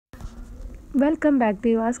Welcome back to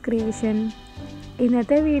യുവാസ് creation.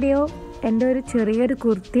 ഇന്നത്തെ video എൻ്റെ ഒരു ചെറിയൊരു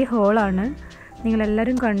കുർത്തി ഹോളാണ്.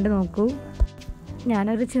 നിങ്ങളെല്ലാവരും കണ്ടു നോക്കൂ.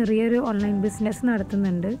 ഞാനൊരു ചെറിയൊരു ഓൺലൈൻ ബിസിനസ്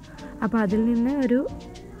നടത്തുന്നുണ്ട്. അപ്പോൾ അതിൽ നിന്ന് ഒരു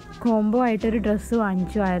കോംബോ ആയിട്ടൊരു ഡ്രസ്സ്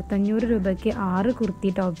വാങ്ങിച്ചു. 1500 രൂപയ്ക്ക് 6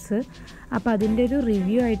 കുർത്തി ടോപ്സ്. അപ്പോൾ അതിൻ്റെ ഒരു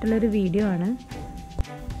റിവ്യൂ ആയിട്ടുള്ളൊരു വീഡിയോ ആണ്.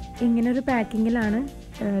 ഇങ്ങനൊരു പാക്കിങ്ങിലാണ്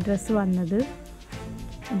ഡ്രസ്സ് വന്നത്.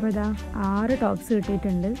 അപ്പോൾ ഇതാ 6 ടോപ്സ്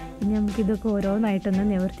കിട്ടിയിട്ടുണ്ട്. ഇനി നമുക്കിതൊക്കെ ഓരോന്നായിട്ടൊന്ന്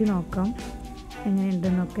നിവർത്തി നോക്കാം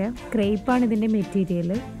എങ്ങനെയുണ്ടെന്നൊക്കെ. ക്രേപ്പാണ് ഇതിൻ്റെ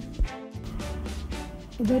മെറ്റീരിയൽ.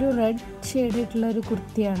 ഇതൊരു റെഡ് ഷെയ്ഡായിട്ടുള്ളൊരു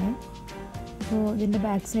കുർത്തിയാണ്. അപ്പോൾ ഇതിൻ്റെ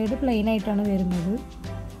ബാക്ക് സൈഡ് പ്ലെയിൻ ആയിട്ടാണ് വരുന്നത്.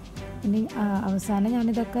 ഇനി അവസാനം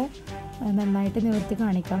ഞാനിതൊക്കെ നന്നായിട്ട് നിവർത്തി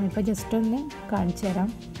കാണിക്കാം. ഇപ്പോൾ ജസ്റ്റ് ഒന്ന് കാണിച്ചു തരാം.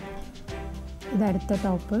 ഇതടുത്ത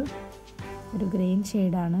ടോപ്പ് ഒരു ഗ്രീൻ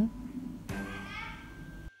ഷെയ്ഡാണ്.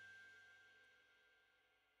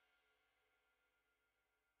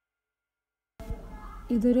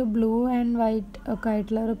 ഇതൊരു ബ്ലൂ ആൻഡ് വൈറ്റ് ഒക്കെ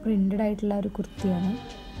ആയിട്ടുള്ള ഒരു പ്രിൻ്റഡ് ആയിട്ടുള്ള ഒരു കുർത്തിയാണ്.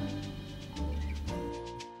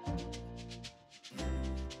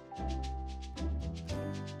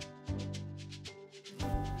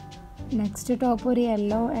 നെക്സ്റ്റ് ടോപ്പ് ഒരു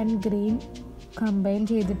യെല്ലോ ആൻഡ് ഗ്രീൻ കമ്പൈൻ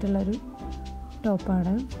ചെയ്തിട്ടുള്ളൊരു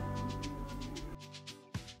ടോപ്പാണ്.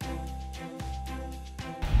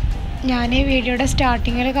 ഞാൻ ഈ വീഡിയോയുടെ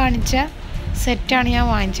സ്റ്റാർട്ടിങ്ങിൽ കാണിച്ച സെറ്റാണ് ഞാൻ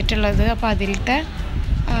വാങ്ങിച്ചിട്ടുള്ളത്. അപ്പോൾ അതിലത്തെ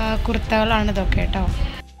കുർത്തകളാണ് ഇതൊക്കെ കേട്ടോ.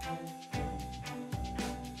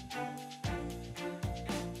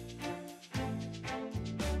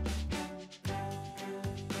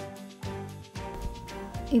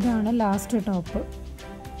 ഇതാണ് ലാസ്റ്റ് ടോപ്പ്.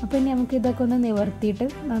 അപ്പോൾ ഇനി നമുക്ക് ഇതൊക്കെ ഒന്ന് നിവർത്തിയിട്ട്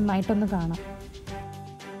നന്നായിട്ടൊന്ന് കാണാം.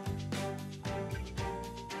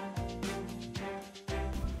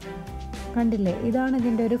 കണ്ടില്ലേ, ഇതാണ്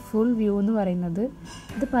ഇതിൻ്റെ ഒരു ഫുൾ വ്യൂ എന്ന് പറയുന്നത്.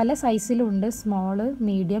 ഇത് പല സൈസിലുണ്ട്. Small,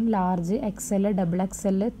 medium, large, XL,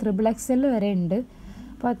 XXL, XXL വരെ ഉണ്ട്.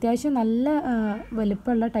 അപ്പോൾ അത്യാവശ്യം നല്ല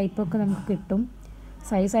വലുപ്പമുള്ള ടൈപ്പൊക്കെ നമുക്ക് കിട്ടും.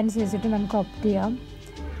 സൈസ് അനുസരിച്ചിട്ട് നമുക്ക് ഓപ്റ്റ് ചെയ്യാം.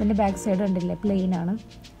 ഇതിൻ്റെ ബാക്ക് സൈഡ് കണ്ടില്ലേ, പ്ലെയിൻ ആണ്.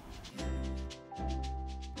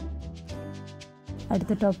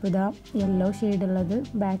 അടുത്ത ടോപ്പ് ഇതാ യെല്ലോ ഷെയ്ഡുള്ളത്,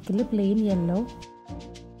 ബാക്കിൽ plain yellow.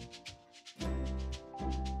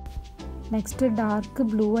 Next dark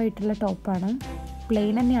blue ആയിട്ടുള്ള ടോപ്പാണ്.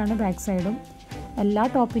 പ്ലെയിൻ തന്നെയാണ് ബാക്ക് സൈഡും. എല്ലാ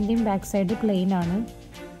ടോപ്പിൻ്റെയും ബാക്ക് സൈഡ് പ്ലെയിൻ ആണ്.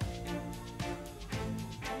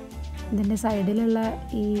 ഇതിൻ്റെ സൈഡിലുള്ള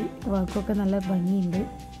ഈ വർക്കൊക്കെ നല്ല ഭംഗിയുണ്ട്.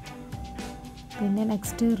 പിന്നെ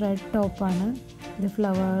നെക്സ്റ്റ് റെഡ് ടോപ്പാണ്. ഇത്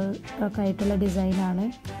ഫ്ലവർ ഒക്കെ ആയിട്ടുള്ള ഡിസൈനാണ്.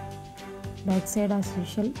 Back side as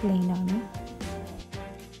usual plain ആണ്.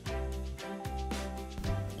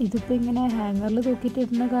 ഇതിപ്പോൾ ഇങ്ങനെ ഹാങ്ങറിൽ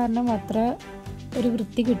തൂക്കിയിട്ടിടുന്ന കാരണം അത്ര ഒരു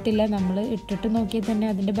വൃത്തി കിട്ടില്ല. നമ്മൾ ഇട്ടിട്ട് നോക്കിയാൽ തന്നെ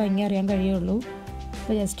അതിൻ്റെ ഭംഗി അറിയാൻ കഴിയുള്ളൂ.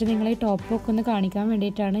 അപ്പോൾ ജസ്റ്റ് നിങ്ങൾ ഈ ടോപ്പൊക്കെ ഒന്ന് കാണിക്കാൻ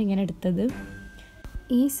വേണ്ടിയിട്ടാണ് ഇങ്ങനെ എടുത്തത്.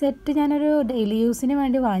 ഈ സെറ്റ് ഞാനൊരു ഡെയിലി യൂസിന്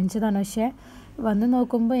വേണ്ടി വാങ്ങിച്ചതാണ്. പക്ഷേ വന്ന്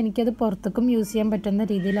നോക്കുമ്പോൾ എനിക്കത് പുറത്തേക്കും യൂസ് ചെയ്യാൻ പറ്റുന്ന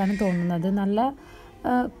രീതിയിലാണ് തോന്നുന്നത്. നല്ല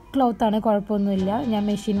ക്ലോത്താണ്, കുഴപ്പമൊന്നുമില്ല. ഞാൻ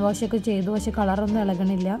മെഷീൻ വാഷൊക്കെ ചെയ്തു, പക്ഷേ കളറൊന്നും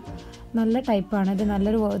ഇളകണില്ല. നല്ല ടൈപ്പാണ്. ഇത്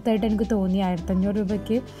നല്ലൊരു വർത്തായിട്ട് എനിക്ക് തോന്നി. 1500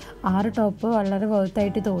 രൂപയ്ക്ക് 6 ടോപ്പ് വളരെ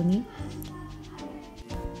വർത്തായിട്ട് തോന്നി.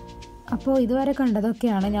 അപ്പോൾ ഇതുവരെ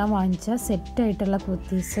കണ്ടതൊക്കെയാണ് ഞാൻ വാങ്ങിച്ച സെറ്റായിട്ടുള്ള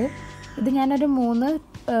കുർത്തീസ്. ഇത് ഞാനൊരു 3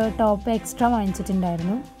 ടോപ്പ് എക്സ്ട്രാ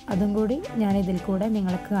വാങ്ങിച്ചിട്ടുണ്ടായിരുന്നു. അതും കൂടി ഞാൻ ഇതിൽ കൂടെ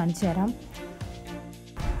നിങ്ങൾക്ക് കാണിച്ചു തരാം.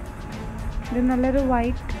 ഇത് നല്ലൊരു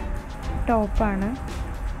വൈറ്റ് ടോപ്പാണ്.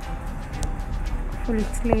 ഫുൾ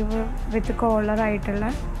സ്ലീവ് വിത്ത് കോളറായിട്ടുള്ള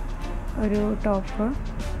ഒരു ടോപ്പ്.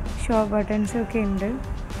 ഷോ ബട്ടൺസ് ഒക്കെ ഉണ്ട്.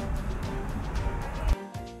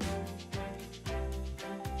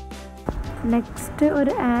 നെക്സ്റ്റ്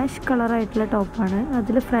ഒരു ആഷ് കളറായിട്ടുള്ള ടോപ്പാണ്.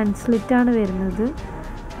 അതിൽ ഫ്രണ്ട് സ്ലിറ്റാണ് വരുന്നത്.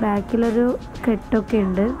 ബാക്കിലൊരു കെട്ടൊക്കെ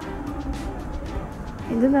ഉണ്ട്.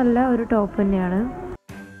 ഇത് നല്ല ഒരു ടോപ്പ് തന്നെയാണ്.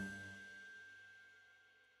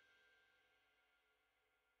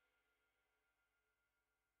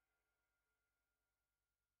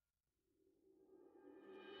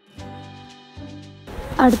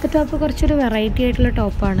 അടുത്ത ടോപ്പ് കുറച്ചൊരു വെറൈറ്റി ആയിട്ടുള്ള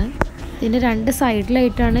ടോപ്പാണ്. ഇതിൻ്റെ 2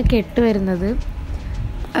 സൈഡിലായിട്ടാണ് കെട്ട് വരുന്നത്.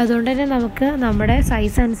 അതുകൊണ്ട് തന്നെ നമുക്ക് നമ്മുടെ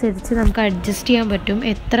സൈസ് അനുസരിച്ച് നമുക്ക് അഡ്ജസ്റ്റ് ചെയ്യാൻ പറ്റും.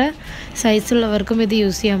 എത്ര സൈസുള്ളവർക്കും ഇത്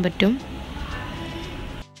യൂസ് ചെയ്യാൻ പറ്റും.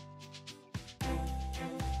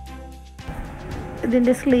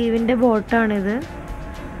 ഇതിൻ്റെ സ്ലീവിൻ്റെ ബോട്ടമാണിത്.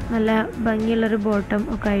 നല്ല ഭംഗിയുള്ളൊരു ബോട്ടം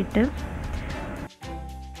ഒക്കെ ആയിട്ട്.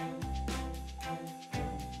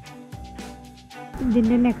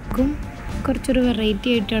 ഇതിൻ്റെ നെക്കും കുറച്ചൊരു വെറൈറ്റി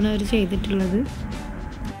ആയിട്ടാണ് അവർ ചെയ്തിട്ടുള്ളത്.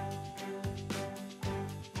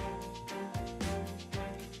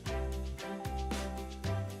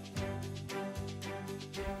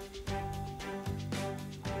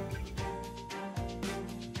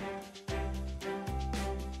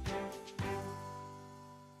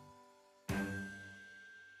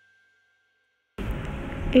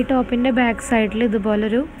 ഈ ടോപ്പിൻ്റെ ബാക്ക് സൈഡിൽ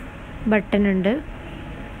ഇതുപോലൊരു ബട്ടൺ ഉണ്ട്.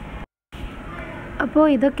 അപ്പോൾ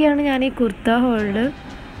ഇതൊക്കെയാണ് ഞാൻ ഈ കുർത്ത ഹോളിൽ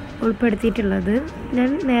ഉൾപ്പെടുത്തിയിട്ടുള്ളത്. ഞാൻ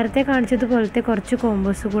നേരത്തെ കാണിച്ചതുപോലത്തെ കുറച്ച്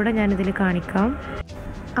കോമ്പോസ് കൂടെ ഞാനിതിൽ കാണിക്കാം.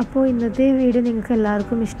 അപ്പോൾ ഇന്നത്തെ വീഡിയോ നിങ്ങൾക്ക്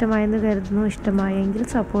എല്ലാവർക്കും ഇഷ്ടമായെന്ന് കരുതുന്നു. ഇഷ്ടമായെങ്കിൽ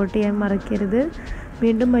സപ്പോർട്ട് ചെയ്യാൻ മറക്കരുത്.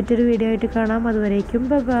 വീണ്ടും മറ്റൊരു വീഡിയോ ആയിട്ട് കാണാം. അതുവരേക്കും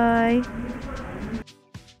ബൈ.